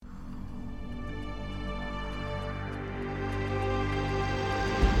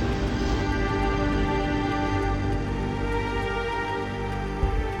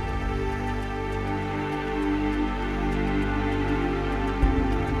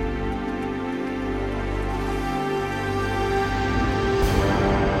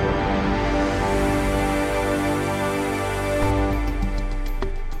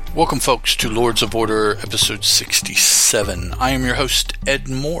Welcome, folks, to Lords of Order, episode 67. I am your host, Ed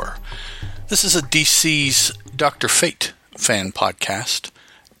Moore. This is a DC's Dr. Fate fan podcast,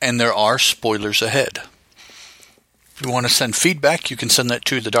 and there are spoilers ahead. If you want to send feedback, you can send that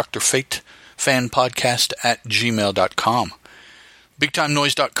to the Dr. Fate fan podcast at gmail.com.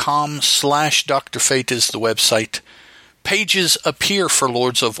 BigTimeNoise.com/Dr. Fate is the website. Pages appear for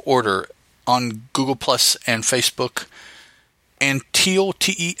Lords of Order on Google Plus and Facebook. And Teal,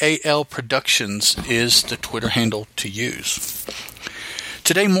 T-E-A-L Productions is the Twitter handle to use.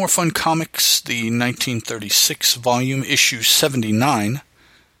 Today, More Fun Comics, the 1936 volume, issue 79,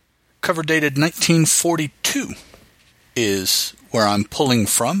 cover dated 1942, is where I'm pulling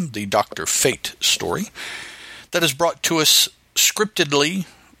from, the Dr. Fate story. That is brought to us scriptedly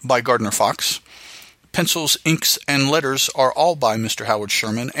by Gardner Fox. Pencils, inks, and letters are all by Mr. Howard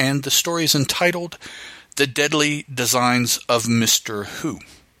Sherman, and the story is entitled The Deadly Designs of Mr. Who.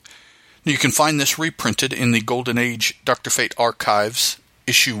 You can find this reprinted in the Golden Age Dr. Fate Archives,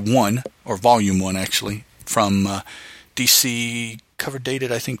 issue 1, or volume 1 actually, from DC, cover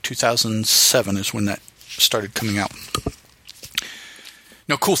dated I think 2007 is when that started coming out.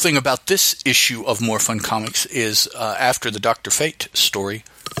 Now, cool thing about this issue of More Fun Comics is after the Dr. Fate story,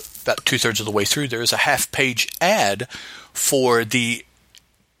 about 2/3 of the way through, there is a half-page ad for the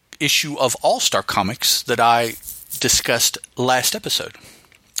issue of All-Star Comics that I discussed last episode.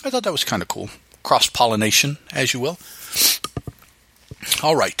 I thought that was kind of cool. Cross-pollination, as you will.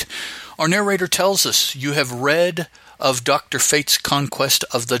 All right. Our narrator tells us you have read of Dr. Fate's conquest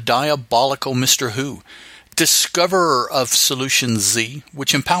of the diabolical Mr. Who, discoverer of Solution Z,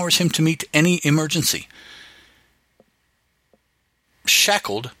 which empowers him to meet any emergency.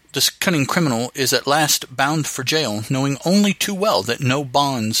 Shackled, this cunning criminal is at last bound for jail, knowing only too well that no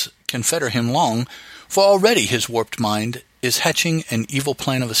bonds can fetter him long, for already his warped mind is hatching an evil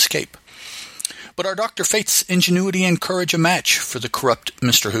plan of escape. But are Dr. Fate's ingenuity and courage a match for the corrupt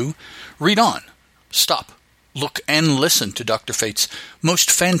Mr. Who? Read on. Stop. Look and listen to Dr. Fate's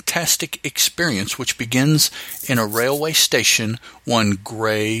most fantastic experience, which begins in a railway station one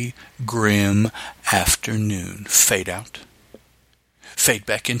gray, grim afternoon. Fade out. Fade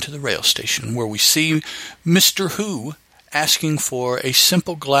back into the rail station, where we see Mr. Who asking for a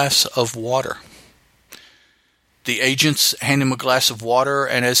simple glass of water. The agents hand him a glass of water,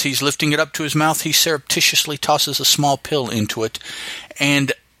 and as he's lifting it up to his mouth, he surreptitiously tosses a small pill into it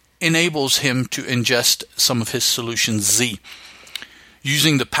and enables him to ingest some of his Solution Z.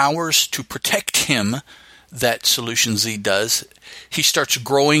 Using the powers to protect him that Solution Z does, he starts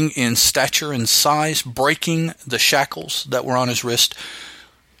growing in stature and size, breaking the shackles that were on his wrist,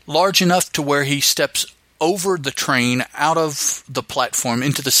 large enough to where he steps over the train, out of the platform,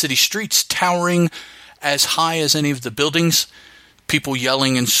 into the city streets, towering as high as any of the buildings, people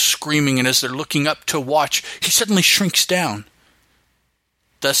yelling and screaming, and as they're looking up to watch, he suddenly shrinks down,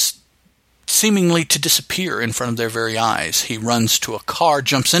 thus seemingly to disappear in front of their very eyes. He runs to a car,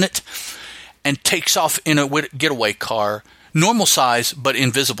 jumps in it, and takes off in a getaway car, normal size but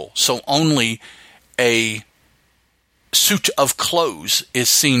invisible, so only a suit of clothes is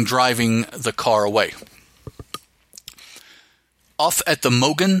seen driving the car away. Off at the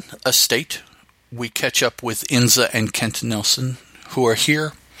Mogan estate, we catch up with Inza and Kent Nelson, who are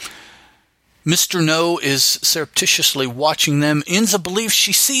here. Mr. No is surreptitiously watching them. Inza believes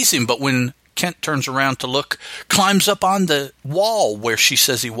she sees him, but when Kent turns around to look, climbs up on the wall where she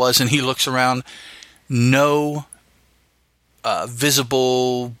says he was, and he looks around. No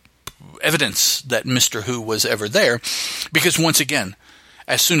visible evidence that Mr. Who was ever there, because once again,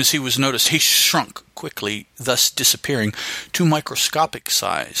 as soon as he was noticed, he shrunk quickly, thus disappearing to microscopic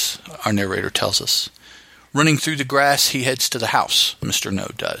size, our narrator tells us. Running through the grass, he heads to the house, Mr. No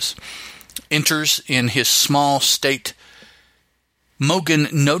does. Enters in his small state. Mogan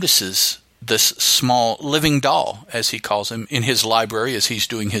notices this small living doll, as he calls him, in his library as he's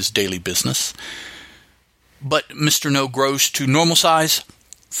doing his daily business. But Mr. No grows to normal size,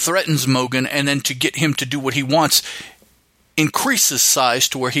 threatens Mogan, and then to get him to do what he wants, increases size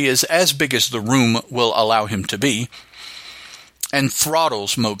to where he is as big as the room will allow him to be, and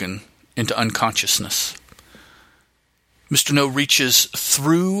throttles Mogan into unconsciousness. Mr. No reaches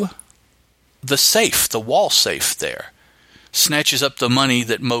through the safe, the wall safe there, snatches up the money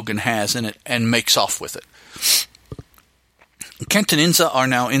that Mogan has in it, and makes off with it. Kent and Inza are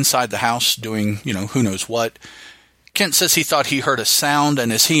now inside the house doing, who knows what. Kent says he thought he heard a sound, and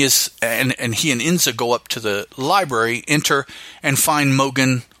as he and Inza go up to the library, enter and find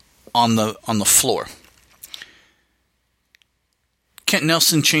Mogan on the floor. Kent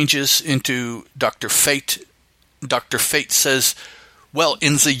Nelson changes into Dr. Fate. Dr. Fate says, Well,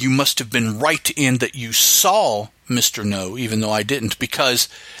 Inza, you must have been right in that you saw Mr. No, even though I didn't, because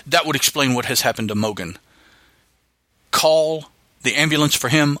that would explain what has happened to Mogan. Call the ambulance for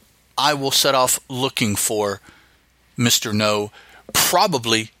him. I will set off looking for Mr. No,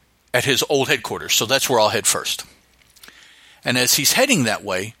 probably at his old headquarters, so that's where I'll head first. And as he's heading that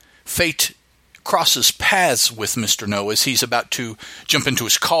way, Fate crosses paths with Mr. No as he's about to jump into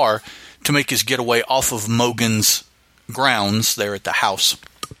his car to make his getaway off of Mogan's grounds there at the house.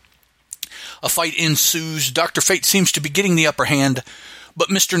 A fight ensues. Dr. Fate seems to be getting the upper hand, but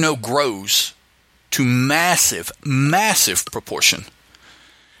Mr. No grows to massive, massive proportion.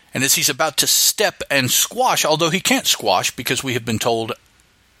 And as he's about to step and squash, although he can't squash because we have been told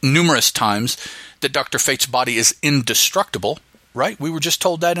numerous times that Dr. Fate's body is indestructible, right? We were just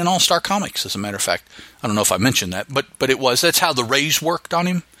told that in All-Star Comics, as a matter of fact. I don't know if I mentioned that, but it was. That's how the rays worked on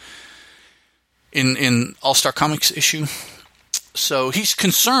him in All-Star Comics issue. So he's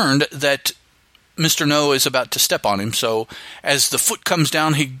concerned that Mr. No is about to step on him. So as the foot comes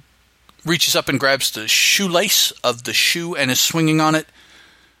down, he reaches up and grabs the shoelace of the shoe and is swinging on it.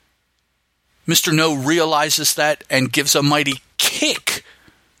 Mr. No realizes that and gives a mighty kick,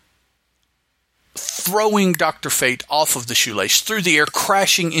 throwing Dr. Fate off of the shoelace through the air,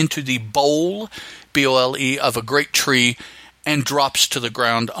 crashing into the bole, B-O-L-E, of a great tree, and drops to the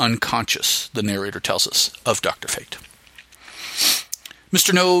ground unconscious, the narrator tells us, of Dr. Fate.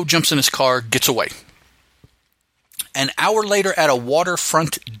 Mr. No jumps in his car, gets away. An hour later at a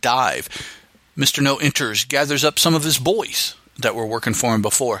waterfront dive, Mr. No enters, gathers up some of his boys that were working for him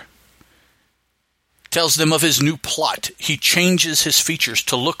before. Tells them of his new plot. He changes his features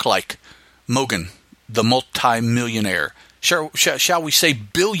to look like Mogan, the multi-millionaire. Shall we say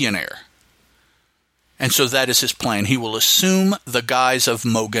billionaire? And so that is his plan. He will assume the guise of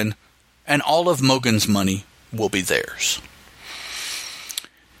Mogan, and all of Mogan's money will be theirs.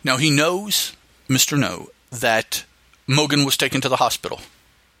 Now he knows, Mr. No, that Mogan was taken to the hospital.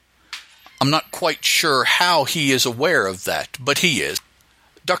 I'm not quite sure how he is aware of that, but he is.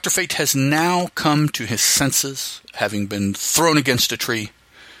 Dr. Fate has now come to his senses, having been thrown against a tree,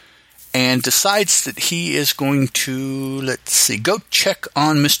 and decides that he is going to, go check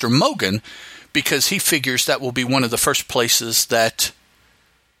on Mr. Mogan, because he figures that will be one of the first places that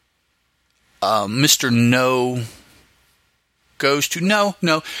Mr. No goes to.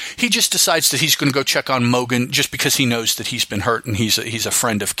 No. He just decides that he's going to go check on Mogan just because he knows that he's been hurt and he's a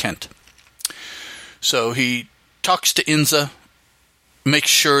friend of Kent. So he talks to Inza, makes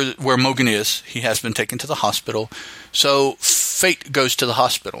sure that where Mogan is, he has been taken to the hospital. So Fate goes to the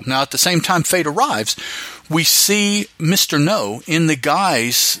hospital. Now, at the same time Fate arrives, we see Mr. No in the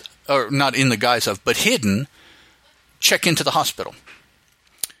guise, or not in the guise of, but hidden, check into the hospital.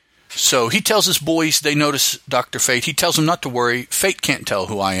 So he tells his boys, they notice Dr. Fate. He tells them not to worry. Fate can't tell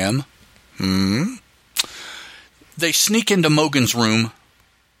who I am. They sneak into Mogan's room.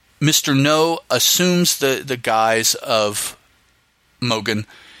 Mr. No assumes the guise of Mogan.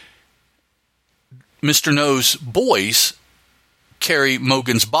 Mr. No's boys carry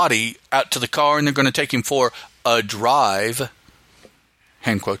Mogan's body out to the car, and they're going to take him for a drive.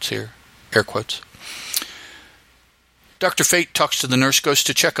 Hand quotes here, air quotes. Dr. Fate talks to the nurse, goes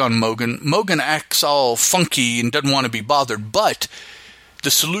to check on Mogan. Mogan acts all funky and doesn't want to be bothered, but the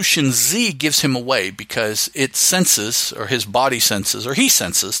Solution Z gives him away because it senses, or his body senses, or he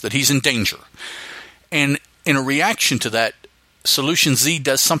senses that he's in danger. And in a reaction to that, Solution Z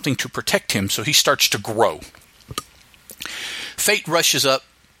does something to protect him, so he starts to grow. Fate rushes up,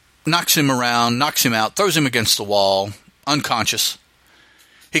 knocks him around, knocks him out, throws him against the wall, unconscious.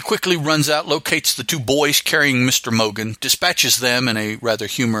 He quickly runs out, locates the two boys carrying Mr. Mogan, dispatches them in a rather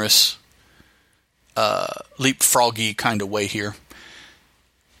humorous, leapfroggy kind of way here.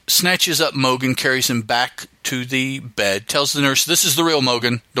 Snatches up Mogan, carries him back to the bed, tells the nurse, this is the real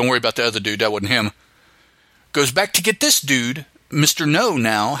Mogan, don't worry about the other dude, that wasn't him. Goes back to get this dude. Mr. No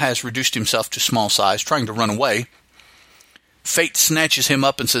now has reduced himself to small size, trying to run away. Fate snatches him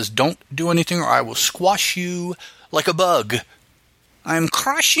up and says, don't do anything or I will squash you like a bug. I'm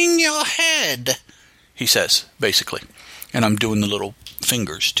crushing your head, he says, basically. And I'm doing the little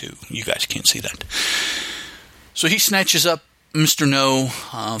fingers, too. You guys can't see that. So he snatches up Mr. No,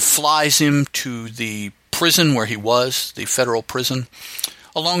 flies him to the prison where he was, the federal prison.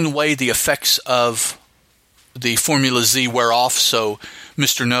 Along the way, the effects of the Formula Z wear off, so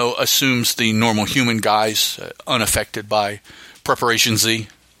Mr. No assumes the normal human guise, unaffected by Preparation Z.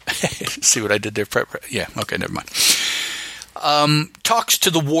 See what I did there? Yeah, okay, never mind. Talks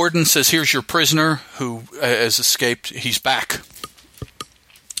to the warden, says, here's your prisoner who has escaped. He's back.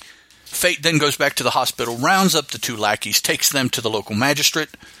 Fate then goes back to the hospital, rounds up the two lackeys, takes them to the local magistrate.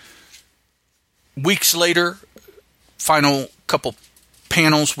 Weeks later, final couple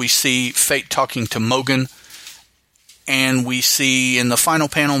panels, we see Fate talking to Mogan, and we see in the final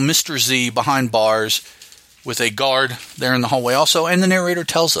panel Mr. Z behind bars with a guard there in the hallway also, and the narrator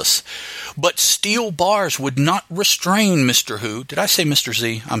tells us, but steel bars would not restrain Mr. Who. Did I say Mr.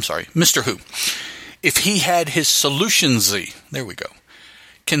 Z? I'm sorry, Mr. Who. If he had his solution Z. There we go.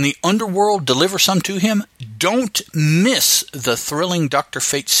 Can the underworld deliver some to him? Don't miss the thrilling Dr.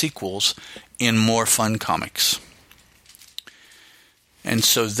 Fate sequels in More Fun Comics. And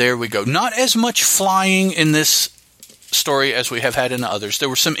so there we go. Not as much flying in this story as we have had in others. There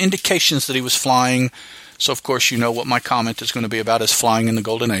were some indications that he was flying, so of course you know what my comment is going to be about is flying in the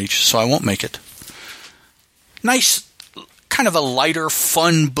Golden Age, so I won't make it. Nice, kind of a lighter,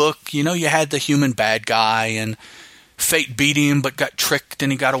 fun book. You know, you had the human bad guy, and Fate beat him but got tricked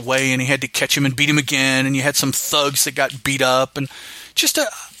and he got away, and he had to catch him and beat him again, and you had some thugs that got beat up, and just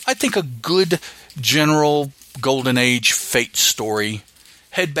I think a good general Golden Age Fate story.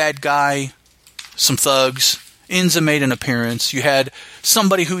 Head bad guy, some thugs, Inza made an appearance. You had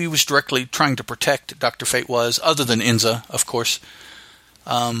somebody who he was directly trying to protect, Dr. Fate was, other than Inza, of course.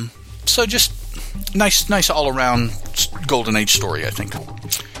 So just nice all-around Golden Age story, I think.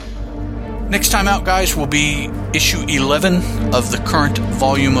 Next time out, guys, will be issue 11 of the current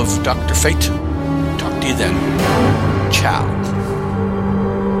volume of Dr. Fate. Talk to you then. Ciao.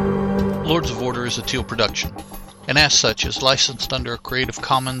 Lords of Order is a Teal production, and as such is licensed under a Creative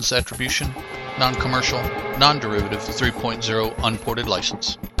Commons Attribution, Non-Commercial, Non-Derivative 3.0 Unported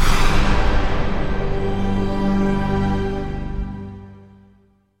license.